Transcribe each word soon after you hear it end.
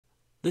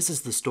This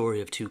is the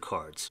story of two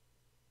cards.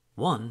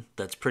 One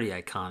that's pretty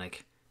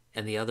iconic,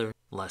 and the other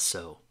less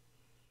so.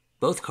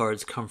 Both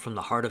cards come from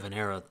the heart of an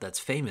era that's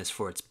famous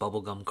for its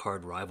bubblegum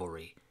card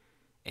rivalry,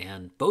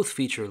 and both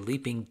feature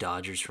leaping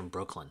Dodgers from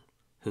Brooklyn,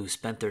 who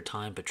spent their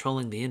time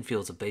patrolling the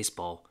infields of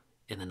baseball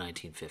in the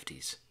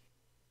 1950s.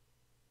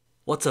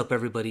 What's up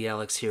everybody,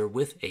 Alex here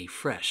with a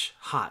fresh,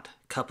 hot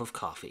cup of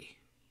coffee.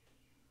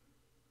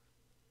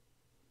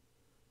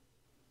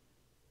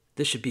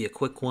 This should be a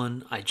quick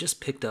one. I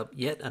just picked up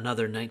yet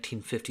another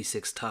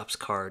 1956 Topps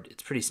card.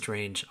 It's pretty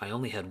strange. I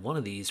only had one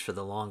of these for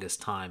the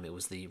longest time. It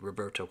was the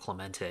Roberto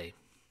Clemente.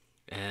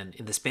 And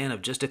in the span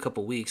of just a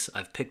couple weeks,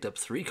 I've picked up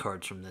 3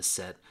 cards from this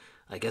set.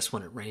 I guess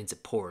when it rains,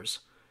 it pours.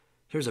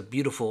 Here's a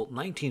beautiful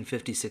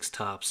 1956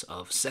 Topps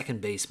of second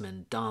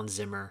baseman Don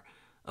Zimmer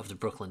of the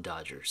Brooklyn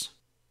Dodgers.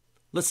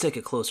 Let's take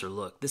a closer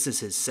look. This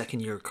is his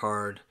second-year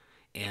card,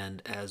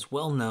 and as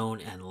well-known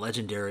and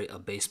legendary a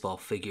baseball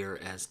figure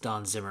as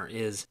Don Zimmer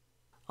is,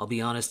 I'll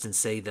be honest and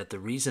say that the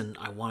reason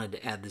I wanted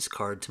to add this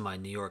card to my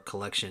New York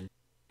collection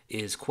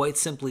is quite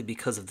simply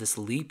because of this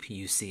leap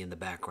you see in the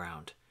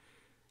background.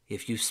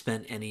 If you've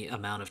spent any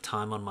amount of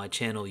time on my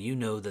channel, you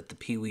know that the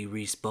Pee Wee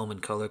Reese Bowman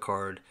color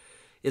card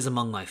is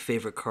among my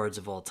favorite cards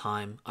of all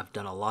time. I've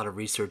done a lot of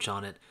research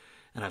on it,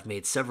 and I've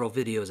made several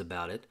videos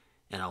about it,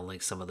 and I'll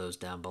link some of those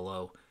down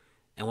below.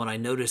 And when I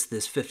noticed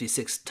this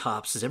 56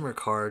 Topps Zimmer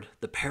card,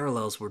 the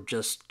parallels were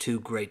just too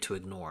great to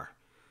ignore.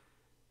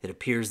 It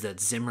appears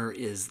that Zimmer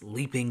is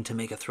leaping to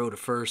make a throw to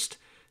first,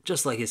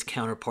 just like his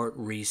counterpart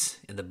Reese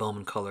in the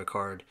Bowman color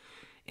card.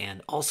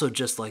 And also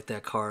just like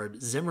that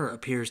card, Zimmer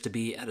appears to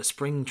be at a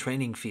spring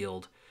training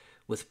field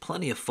with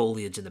plenty of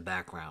foliage in the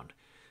background.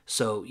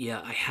 So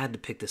yeah, I had to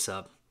pick this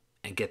up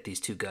and get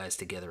these two guys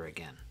together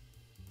again.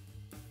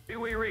 Pee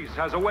Wee Reese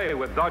has a way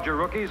with Dodger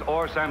rookies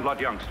or Sandlot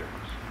youngsters.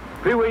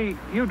 Pee Wee,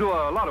 you do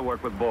a lot of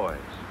work with boys.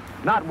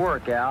 Not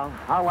work, Al.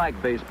 I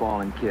like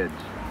baseball and kids.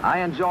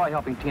 I enjoy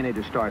helping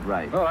teenagers start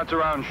right. Oh, that's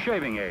around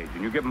shaving age,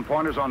 and you give them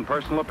pointers on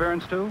personal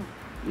appearance, too?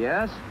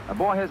 Yes, a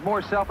boy has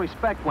more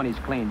self-respect when he's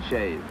clean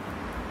shaved.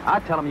 I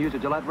tell him to use a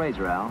Gillette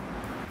razor, Al.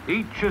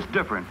 Each is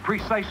different,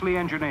 precisely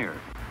engineered.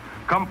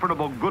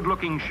 Comfortable,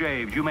 good-looking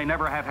shaves you may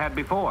never have had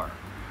before,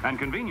 and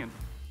convenient.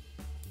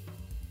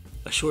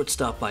 A short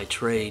stop by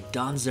trade,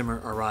 Don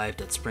Zimmer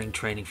arrived at spring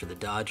training for the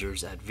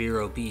Dodgers at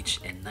Vero Beach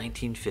in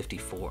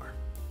 1954.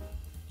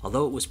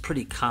 Although it was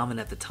pretty common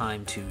at the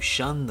time to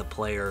shun the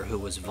player who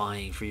was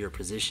vying for your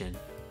position,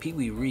 Pee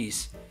Wee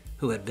Reese,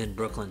 who had been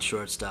Brooklyn's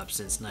shortstop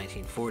since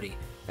 1940,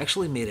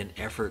 actually made an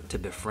effort to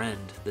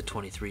befriend the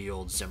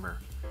 23-year-old Zimmer,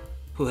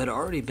 who had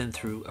already been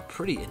through a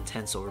pretty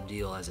intense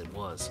ordeal as it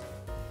was.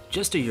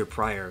 Just a year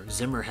prior,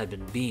 Zimmer had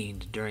been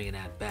beamed during an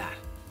at-bat,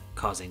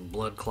 causing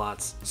blood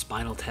clots,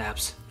 spinal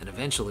taps, and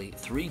eventually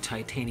 3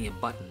 titanium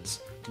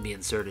buttons to be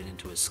inserted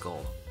into his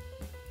skull.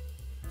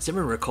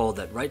 Zimmer recalled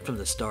that right from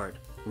the start,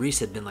 Reese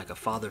had been like a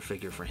father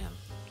figure for him,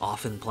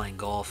 often playing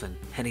golf and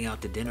heading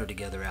out to dinner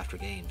together after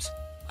games.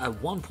 At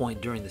one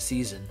point during the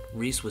season,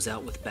 Reese was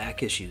out with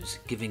back issues,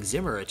 giving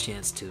Zimmer a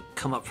chance to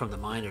come up from the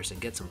minors and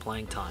get some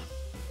playing time.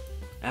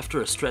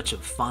 After a stretch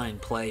of fine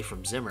play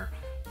from Zimmer,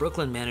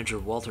 Brooklyn manager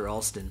Walter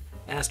Alston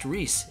asked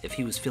Reese if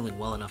he was feeling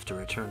well enough to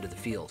return to the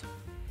field.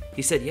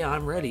 He said, "Yeah,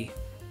 I'm ready,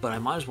 but I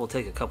might as well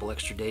take a couple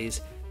extra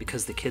days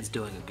because the kid's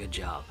doing a good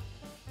job."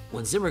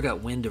 When Zimmer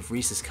got wind of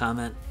Reese's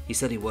comment, he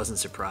said he wasn't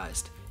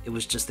surprised. It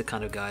was just the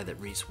kind of guy that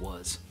Reese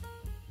was.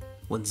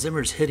 When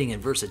Zimmer's hitting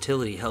and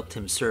versatility helped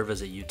him serve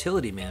as a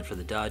utility man for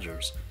the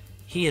Dodgers,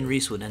 he and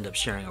Reese would end up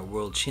sharing a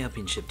world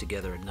championship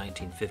together in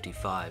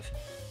 1955,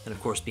 and of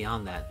course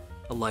beyond that,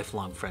 a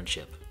lifelong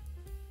friendship.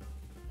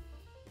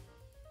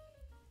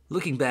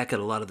 Looking back at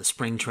a lot of the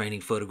spring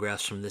training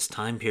photographs from this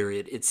time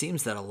period, it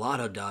seems that a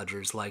lot of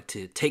Dodgers like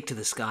to take to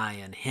the sky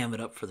and ham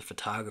it up for the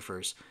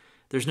photographers.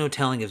 There's no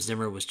telling if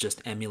Zimmer was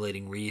just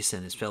emulating Reese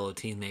and his fellow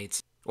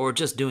teammates, or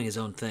just doing his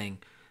own thing.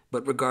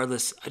 But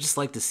regardless, I just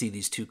like to see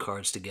these two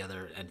cards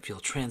together and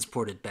feel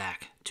transported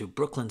back to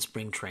Brooklyn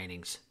spring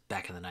trainings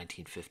back in the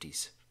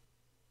 1950s.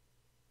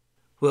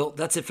 Well,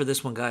 that's it for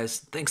this one, guys.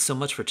 Thanks so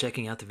much for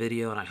checking out the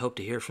video, and I hope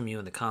to hear from you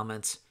in the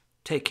comments.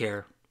 Take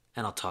care,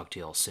 and I'll talk to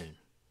you all soon.